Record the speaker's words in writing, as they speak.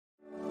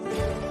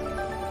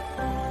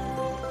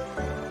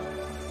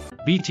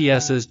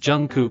BTS's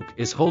Jungkook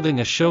is holding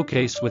a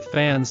showcase with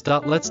fans.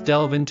 Let's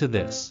delve into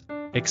this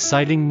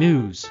exciting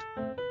news.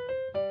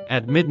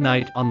 At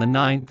midnight on the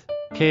 9th,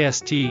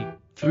 KST,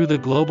 through the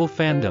global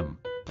fandom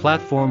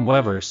platform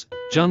Weverse,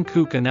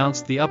 Jungkook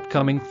announced the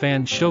upcoming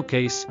fan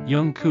showcase,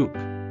 Jung Kook,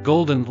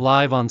 Golden,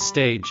 live on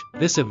stage.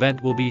 This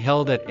event will be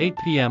held at 8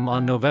 p.m.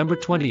 on November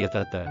 20th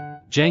at the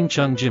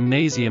Jangchung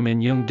Gymnasium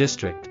in Jung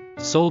District,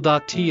 Seoul.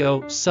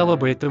 To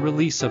celebrate the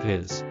release of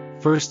his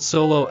first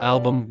solo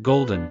album,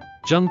 Golden,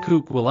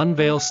 Jungkook will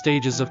unveil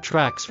stages of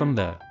tracks from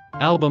the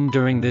album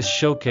during this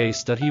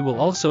showcase. He will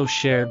also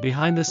share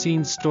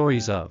behind-the-scenes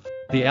stories of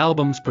the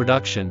album's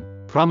production,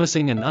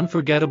 promising an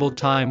unforgettable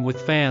time with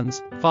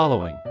fans.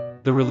 Following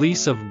the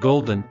release of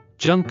Golden,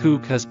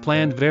 Jungkook has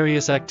planned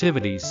various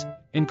activities,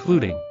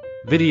 including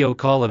video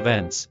call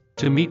events,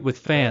 to meet with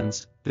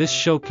fans. This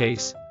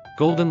showcase,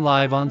 Golden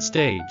Live on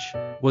Stage,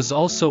 was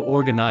also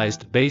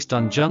organized based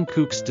on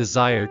Jungkook's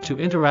desire to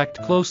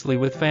interact closely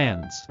with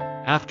fans.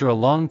 After a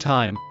long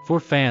time, for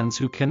fans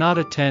who cannot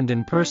attend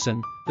in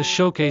person, the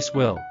showcase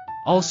will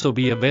also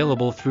be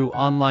available through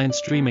online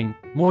streaming.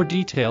 More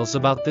details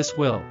about this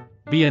will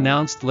be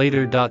announced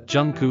later.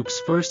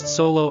 Jungkook's first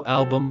solo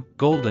album,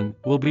 Golden,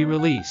 will be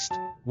released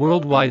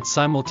worldwide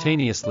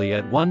simultaneously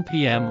at 1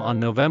 p.m. on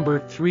November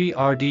 3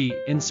 rd.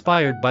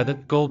 Inspired by the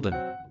golden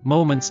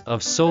moments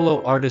of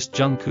solo artist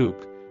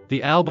Jungkook,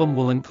 the album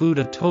will include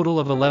a total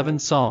of 11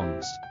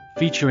 songs,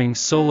 featuring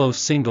solo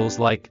singles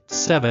like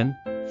 7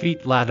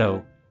 feat.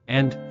 Lato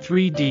and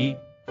 3D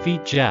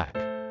feat. Jack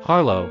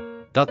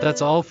Harlow.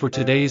 That's all for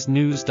today's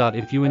news.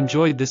 If you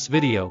enjoyed this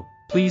video,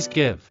 please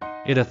give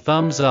it a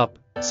thumbs up,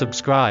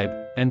 subscribe,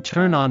 and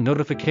turn on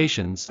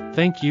notifications.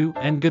 Thank you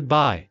and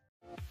goodbye.